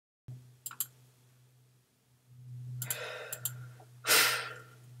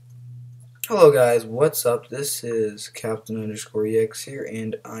Hello guys, what's up? This is Captain_EX here,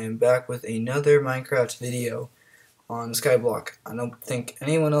 and I am back with another Minecraft video on SkyBlock. I don't think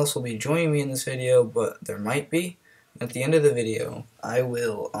anyone else will be joining me in this video, but there might be. At the end of the video, I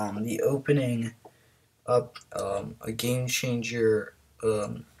will be opening up a game changer,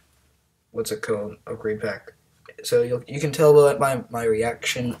 what's it called, upgrade pack. So you can tell by my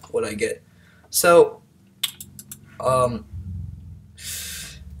reaction what I get. So,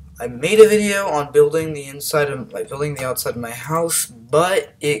 I made a video on building the outside of my house,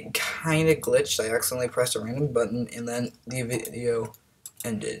 but it kind of glitched. I accidentally pressed a random button, and then the video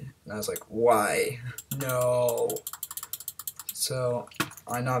ended. And I was like, why? No. So,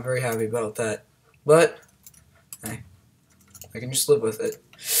 I'm not very happy about that. But, hey, I can just live with it.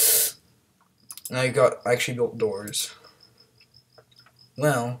 Now I actually built doors.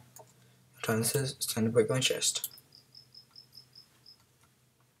 Well, what time this is, it's time to break my chest.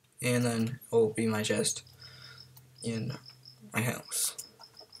 And then it will be my chest in my house.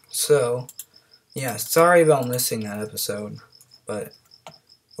 So, yeah, sorry about missing that episode, but it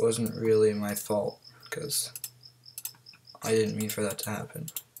wasn't really my fault, because I didn't mean for that to happen.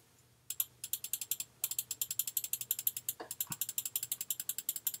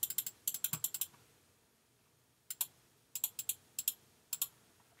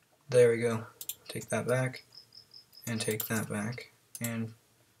 There we go. Take that back, and take that back, and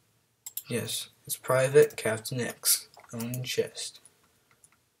yes, it's private Captain X own chest.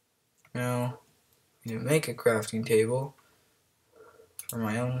 Now, I'm gonna make a crafting table for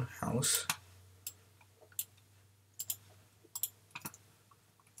my own house.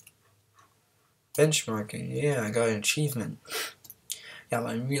 Benchmarking, yeah, I got an achievement. Yeah,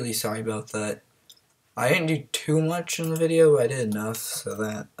 I'm really sorry about that. I didn't do too much in the video, but I did enough so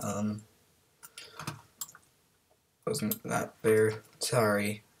that wasn't that fair.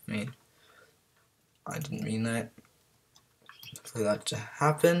 Sorry. I didn't mean that for that to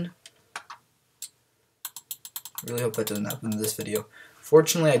happen. Really hope that doesn't happen in this video.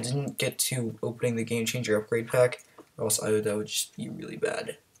 Fortunately, I didn't get to opening the Game Changer upgrade pack, or else that would just be really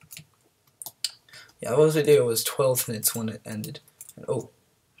bad. Yeah, what was the video? It was 12 minutes when it ended. And, oh,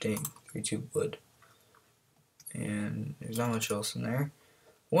 dang, 32 wood. And there's not much else in there.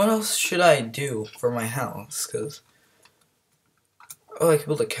 What else should I do for my house? Because, oh, I could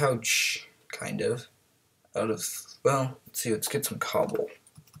build a couch, kind of, out of, well, let's see, let's get some cobble.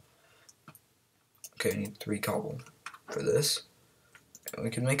 Okay, I need 3 cobble for this. And we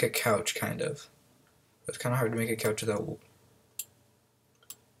can make a couch, kind of. It's kind of hard to make a couch without wool.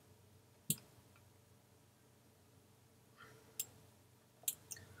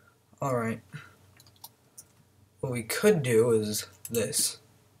 Alright. What we could do is this.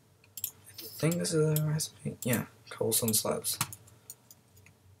 I think this is a recipe. Yeah, cobblestone slabs.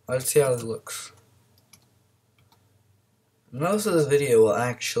 Let's see how this looks. Most of this video will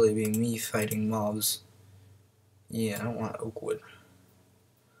actually be me fighting mobs. Yeah, I don't want oak wood.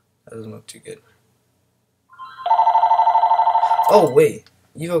 That doesn't look too good. Oh, wait.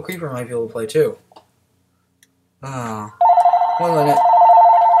 Evo Creeper might be able to play too. Ah. 1 minute.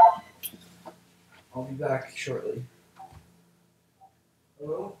 I'll be back shortly.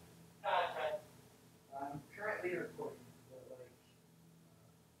 Hello? I'm currently recording, but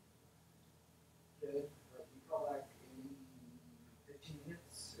good. You call back in 15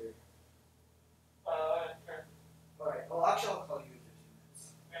 minutes? Or? Sure. Alright, well, actually, I'll call you in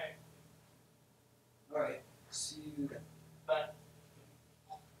 15 minutes. Alright, see you then. Bye.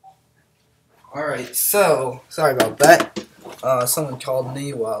 Alright, so, sorry about that. Someone called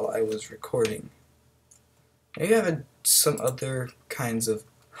me while I was recording. Maybe I have some other kinds of...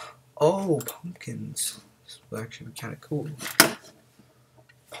 Oh, pumpkins. This would actually be kind of cool.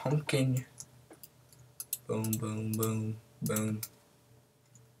 Pumpkin. Boom, boom, boom, boom.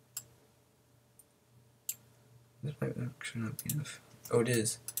 This might actually not be enough. Oh, it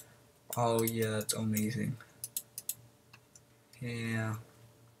is. Oh, yeah, that's amazing. Yeah.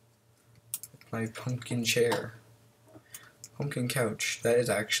 My pumpkin chair. Pumpkin couch. That is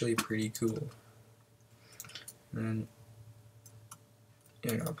actually pretty cool. And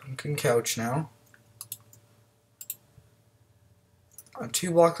yeah, I got a pumpkin couch now.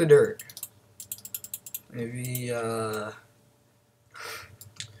 2 blocks of dirt. Maybe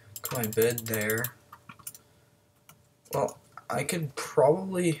put my bed there. Well, I could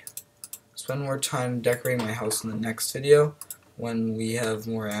probably spend more time decorating my house in the next video when we have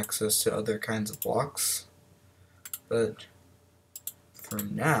more access to other kinds of blocks. But for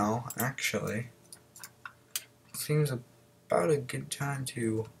now, actually, seems about a good time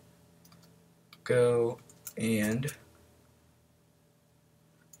to go and,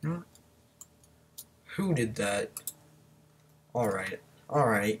 you know what? Who did that? Alright.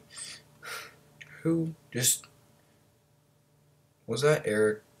 Alright. Who just... Was that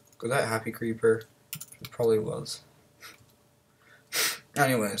Eric? Was that Happy Creeper? It probably was.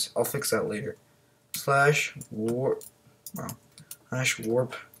 Anyways, I'll fix that later. Slash warp... Wow. Slash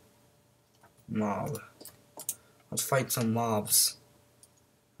warp mob. Let's fight some mobs.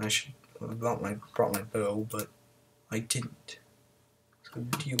 I should have brought my bow, but I didn't. So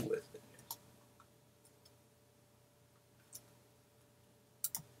deal with it.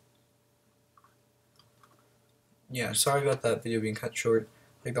 Yeah, sorry about that video being cut short.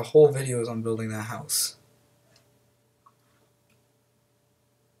 Like, the whole video is on building that house.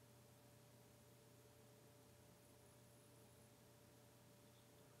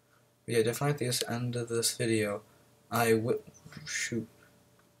 But yeah, definitely at the end of this video, I would shoot.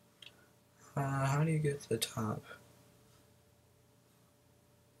 How do you get to the top?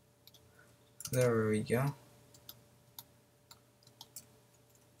 There we go.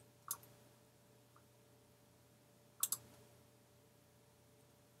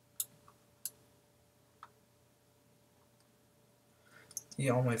 Eat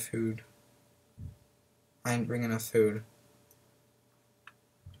all my food. I didn't bring enough food.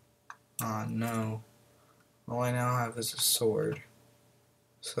 Ah, no. All I now have is a sword.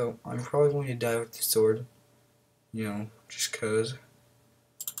 So, I'm probably going to die with the sword. You know, just cause.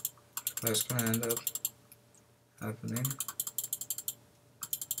 That's gonna end up happening.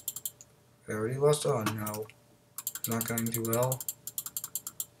 I already lost. Oh no. It's not going too well.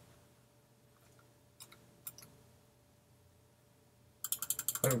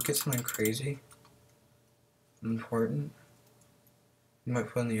 If I get something crazy, important, you might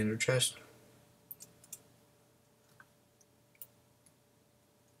put in the ender chest.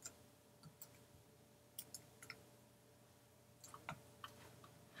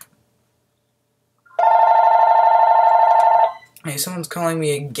 Hey, someone's calling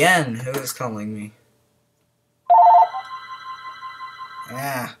me again. Who is calling me?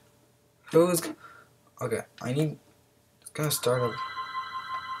 Ah. Who's... Okay, I need... It's gonna start up.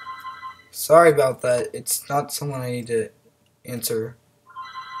 Sorry about that. It's not someone I need to answer.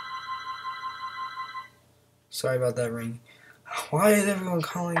 Sorry about that ring. Why is everyone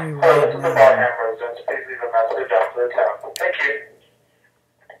calling me right now? Please leave a message after the tone. Thank you.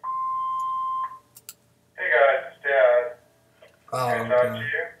 Hey guys, it's Dad. Oh, Can I talk to okay. you?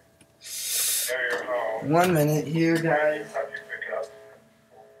 I know you're home. 1 minute here, guys. Have you pick up?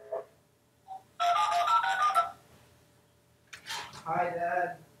 Hi,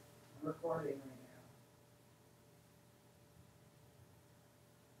 Dad. I'm recording right now.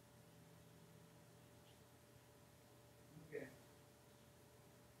 Okay.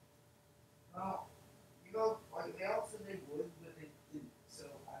 Well, you know, like they all said they would, but they didn't. So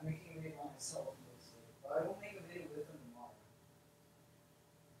I'm making a video by myself mostly. But I will make a video with them tomorrow.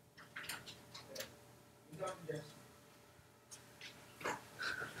 Okay. You got the gist.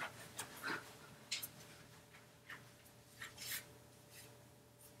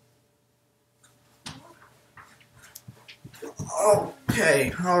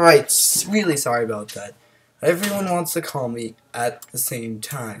 Okay, alright, really sorry about that. Everyone wants to call me at the same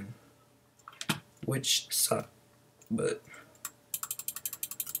time, which sucks, but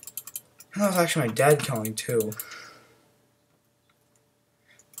that was actually my dad calling too.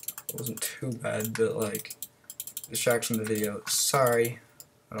 It wasn't too bad, but like, distraction of the video. Sorry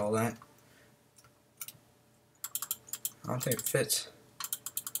about all that. I don't think it fits.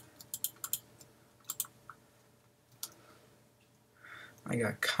 I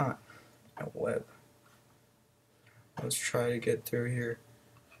got caught in a web. Let's try to get through here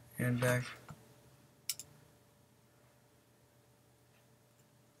and back.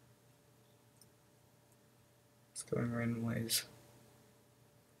 It's going random ways.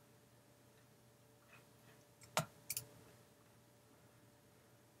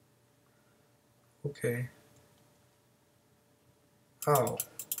 Okay. Oh.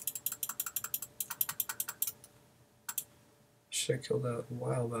 Should have killed that a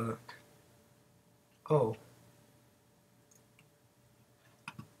while back. Oh.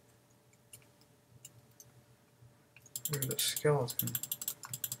 There's a skeleton.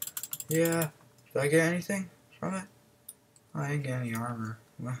 Yeah. Did I get anything from it? I didn't get any armor.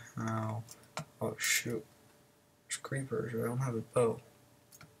 Wow. Oh shoot. There's creepers. I don't have a bow.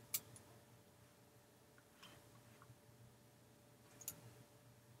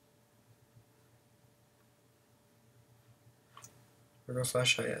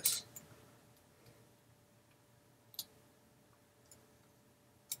 /is.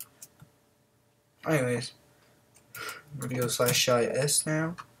 Anyways, I'm gonna go /is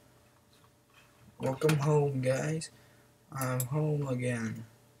now. Welcome home, guys. I'm home again.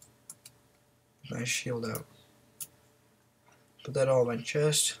 My shield out. Put that all on my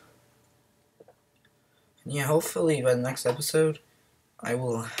chest. And yeah, hopefully by the next episode, I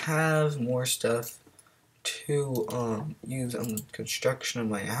will have more stuff to use on the construction of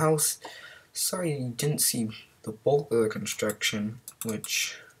my house. Sorry you didn't see the bulk of the construction,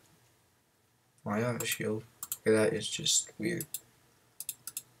 which... Why I have a shield? Okay, that is just weird.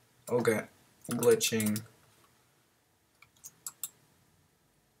 Okay, glitching.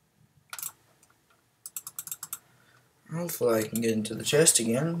 Hopefully I can get into the chest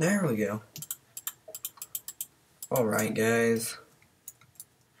again. There we go. Alright, guys.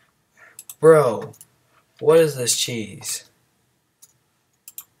 Bro, what is this cheese?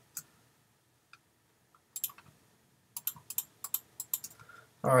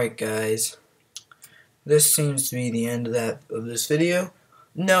 Alright, guys. This seems to be the end of this video.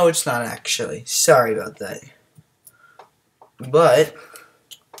 No, it's not actually. Sorry about that. But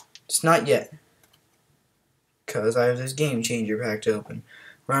it's not yet, because I have this game changer pack to open.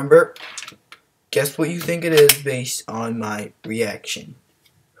 Remember, guess what you think it is based on my reaction.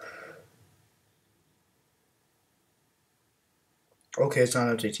 Okay, it's not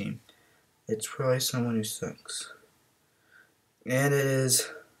an update team. It's probably someone who sucks. And it is...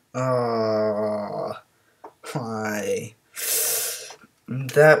 why?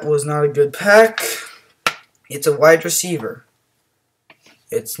 That was not a good pack. It's a wide receiver.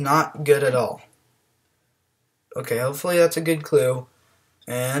 It's not good at all. Okay, hopefully that's a good clue.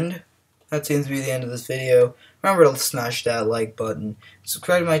 And that seems to be the end of this video. Remember to smash that like button.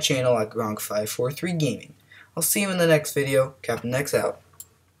 Subscribe to my channel at Gronk543 Gaming. I'll see you in the next video. Captain X out.